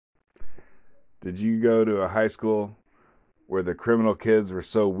Did you go to a high school where the criminal kids were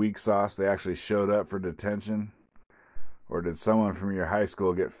so weak sauce they actually showed up for detention? Or did someone from your high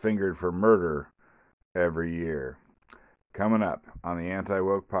school get fingered for murder every year? Coming up on the Anti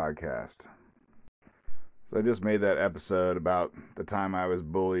Woke Podcast. So I just made that episode about the time I was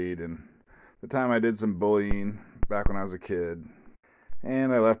bullied and the time I did some bullying back when I was a kid.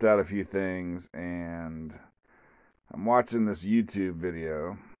 And I left out a few things, and I'm watching this YouTube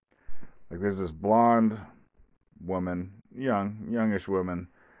video. Like, there's this blonde woman, youngish woman.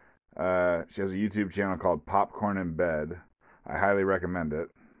 She has a YouTube channel called Popcorn in Bed. I highly recommend it.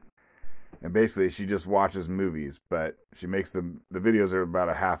 And basically, she just watches movies, but she makes the videos are about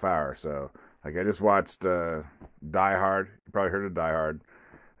a half hour. So, like, I just watched Die Hard. You probably heard of Die Hard.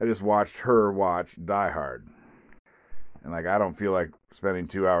 I just watched her watch Die Hard. And, like, I don't feel like spending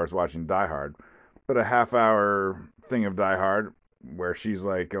 2 hours watching Die Hard. But a half hour thing of Die Hard where she's,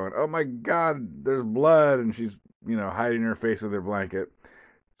 like, going, oh, my God, there's blood. And she's, hiding her face with her blanket.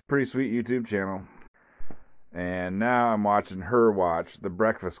 It's a pretty sweet YouTube channel. And now I'm watching her watch The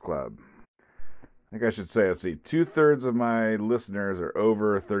Breakfast Club. I think I should say, let's see, 2/3 of my listeners are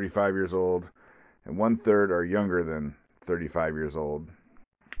over 35 years old, and 1/3 are younger than 35 years old.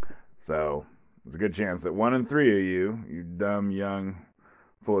 So there's a good chance that 1 in 3 of you dumb, young,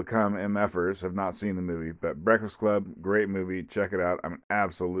 full of cum MFers, have not seen the movie. But Breakfast Club, great movie. Check it out. An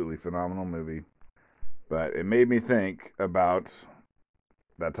absolutely phenomenal movie. But it made me think about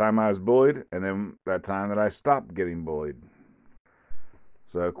that time I was bullied, and then that time that I stopped getting bullied.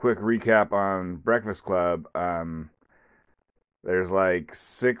 So, quick recap on Breakfast Club. There's like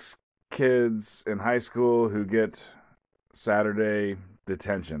 6 kids in high school who get Saturday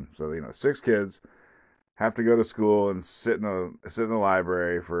detention. So, 6 kids have to go to school and sit in the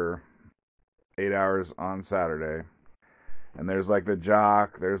library for 8 hours on Saturday. And there's like the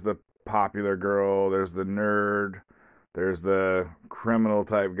jock, there's the popular girl, there's the nerd, there's the criminal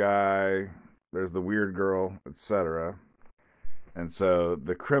type guy, there's the weird girl, etc. And so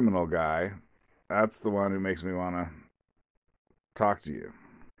the criminal guy, that's the one who makes me want to talk to you.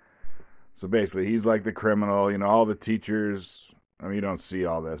 So basically, he's like the criminal. All the teachers, I mean, you don't see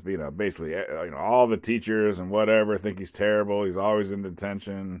all this, but, basically, all the teachers and whatever think he's terrible. He's always in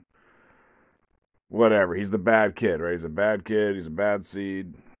detention. Whatever. He's the bad kid, right? He's a bad kid. He's a bad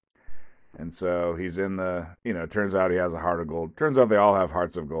seed. And so he's in turns out he has a heart of gold. Turns out they all have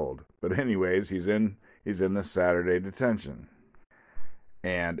hearts of gold. But anyways, he's in the Saturday detention.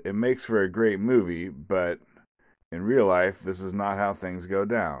 And it makes for a great movie, but in real life, this is not how things go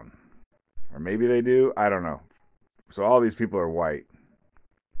down. Or maybe they do, I don't know. So all these people are white.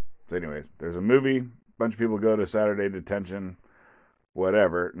 So anyways, there's a movie, a bunch of people go to Saturday detention,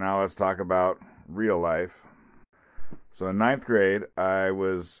 whatever. Now let's talk about real life. So in 9th grade, I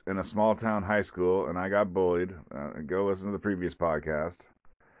was in a small town high school, and I got bullied. Go listen to the previous podcast.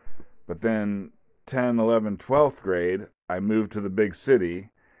 But then 10, 11, 12th grade, I moved to the big city,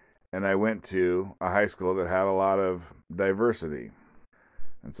 and I went to a high school that had a lot of diversity.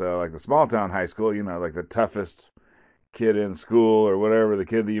 And so, like the small town high school, like the toughest kid in school or whatever, the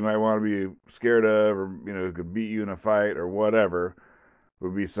kid that you might want to be scared of or, who could beat you in a fight or whatever,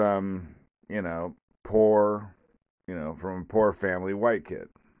 would be some, poor, from a poor family white kid.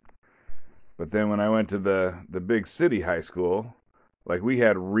 But then when I went to the big city high school, like we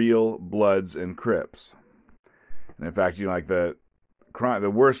had real Bloods and Crips. And in fact, like the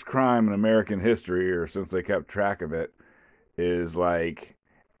worst crime in American history, or since they kept track of it, is like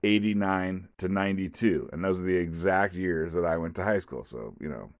 89 to 92. And those are the exact years that I went to high school. So,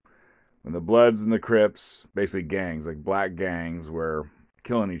 when the Bloods and the Crips, basically gangs, like black gangs, were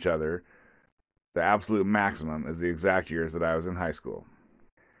killing each other, the absolute maximum is the exact years that I was in high school.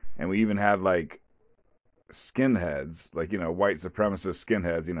 And we even had like skinheads, like, white supremacist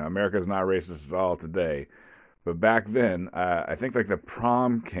skinheads. America's not racist at all today. But back then, I think like the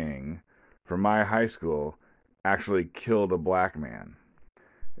prom king from my high school actually killed a black man.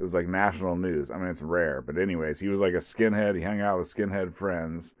 It was like national news. I mean, it's rare. But anyways, he was like a skinhead. He hung out with skinhead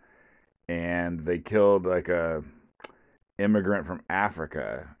friends. And they killed like a immigrant from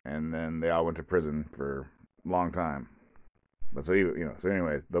Africa. And then they all went to prison for a long time. But so, so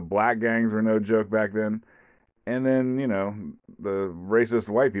anyways, the black gangs were no joke back then. And then, the racist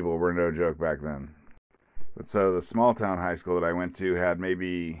white people were no joke back then. But so the small town high school that I went to had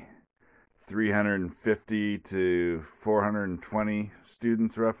maybe 350 to 420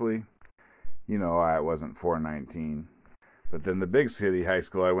 students roughly. Why it wasn't 419. But then the big city high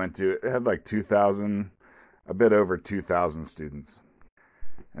school I went to, it had like 2,000, a bit over 2,000 students.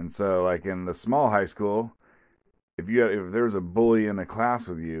 And so like in the small high school, if there was a bully in a class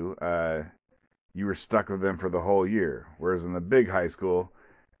with you, you were stuck with them for the whole year. Whereas in the big high school,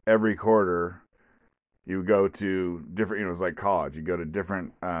 every quarter you go to different, it was like college. You go to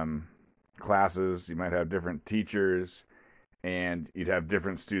different classes. You might have different teachers, and you'd have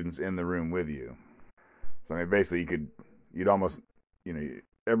different students in the room with you. So I mean, basically, you'd almost,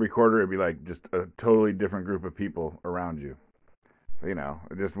 every quarter it'd be like just a totally different group of people around you. So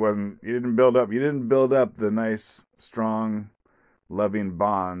it just wasn't. You didn't build up the nice, strong, loving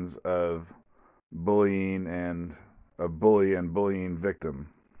bonds of bullying and a bully and bullying victim.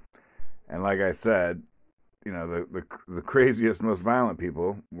 And like I said, the craziest, most violent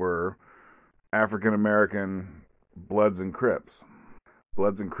people were African American Bloods and Crips.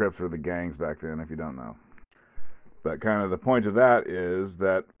 Bloods and Crips were the gangs back then, if you don't know. But kind of the point of that is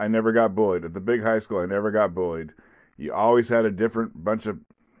that I never got bullied. At the big high school, I never got bullied. You always had a different bunch of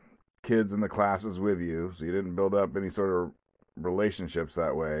kids in the classes with you, so you didn't build up any sort of relationships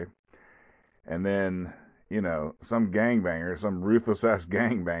that way. And then, some gangbanger, some ruthless ass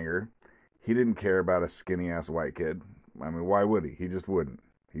gangbanger, he didn't care about a skinny ass white kid. I mean, why would he? He just wouldn't.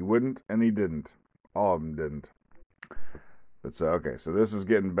 He wouldn't, and he didn't. All of them didn't. But so this is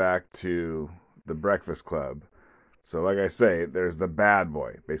getting back to the Breakfast Club. So like I say, there's the bad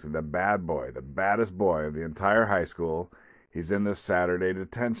boy, basically the bad boy, the baddest boy of the entire high school. He's in this Saturday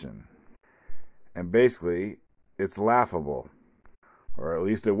detention. And basically, it's laughable. Or at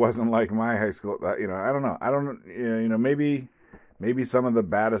least it wasn't like my high school. I don't know. Maybe some of the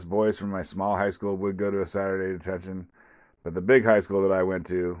baddest boys from my small high school would go to a Saturday detention. But the big high school that I went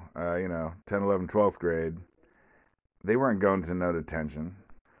to, 10, 11, 12th grade, they weren't going to no detention.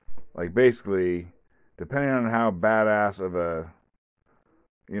 Like basically, depending on how badass of a,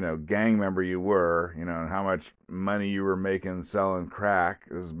 gang member you were, and how much money you were making selling crack.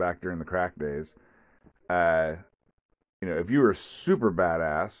 This is back during the crack days. If you were super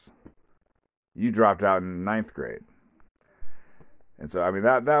badass, you dropped out in ninth grade. And so, I mean,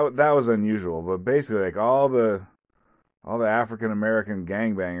 that was unusual. But basically, like all the African American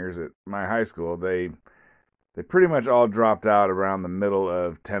gangbangers at my high school, they pretty much all dropped out around the middle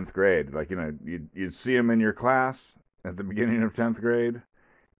of 10th grade. Like, you'd see them in your class at the beginning of 10th grade,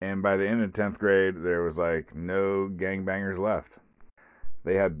 and by the end of 10th grade, there was like no gangbangers left.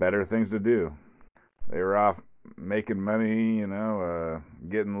 They had better things to do. They were off making money,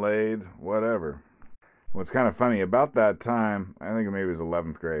 getting laid, whatever. What's kind of funny about that time, I think maybe it was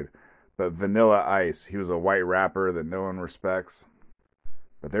 11th grade, but Vanilla Ice, he was a white rapper that no one respects.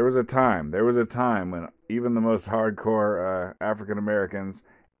 But there was a time when even the most hardcore African Americans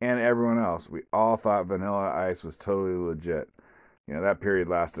and everyone else, we all thought Vanilla Ice was totally legit. That period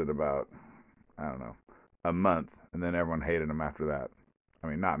lasted about, I don't know, a month, and then everyone hated him after that. I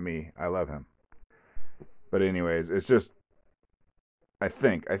mean, not me. I love him. But anyways, it's just, I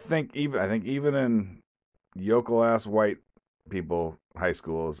think even in yokel ass white people high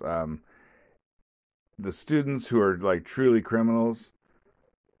schools, the students who are like truly criminals,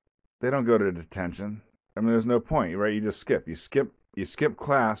 they don't go to detention. I mean, there's no point, right? You just skip. You skip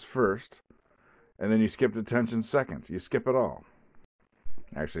class first, and then you skip detention second. You skip it all.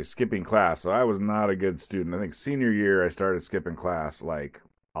 Actually, skipping class. So I was not a good student. I think senior year I started skipping class like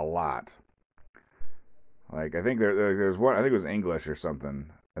a lot. Like I think there's one. I think it was English or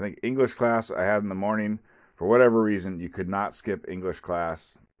something. I think English class I had in the morning. For whatever reason, you could not skip English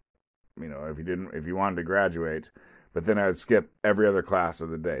class. If you wanted to graduate. But then I would skip every other class of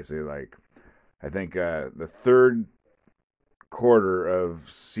the day. So I think the third quarter of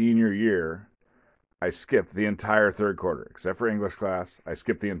senior year, I skipped the entire third quarter, except for English class. I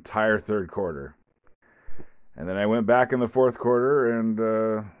skipped the entire third quarter. And then I went back in the fourth quarter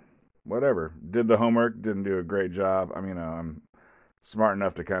and whatever. Did the homework, didn't do a great job. I mean, I'm smart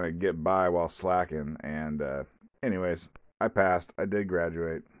enough to kind of get by while slacking. And anyways, I passed. I did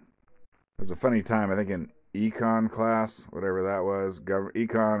graduate. It was a funny time, I think in econ class, whatever that was,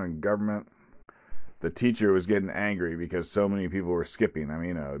 econ and government. The teacher was getting angry because so many people were skipping. I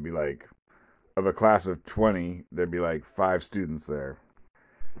mean, it'd be like, of a class of 20, there'd be like 5 students there.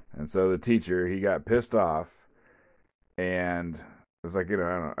 And so the teacher, he got pissed off, and it was like, I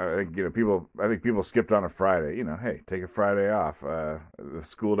don't know, I think people skipped on a Friday. Hey, take a Friday off. The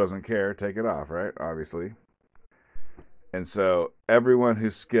school doesn't care, take it off, right? Obviously. And so everyone who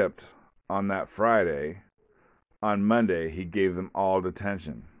skipped on that Friday, on Monday, he gave them all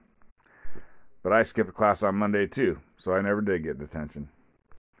detention. But I skipped class on Monday too, so I never did get detention.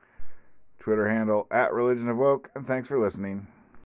 Twitter handle @ReligionOfWoke, and thanks for listening.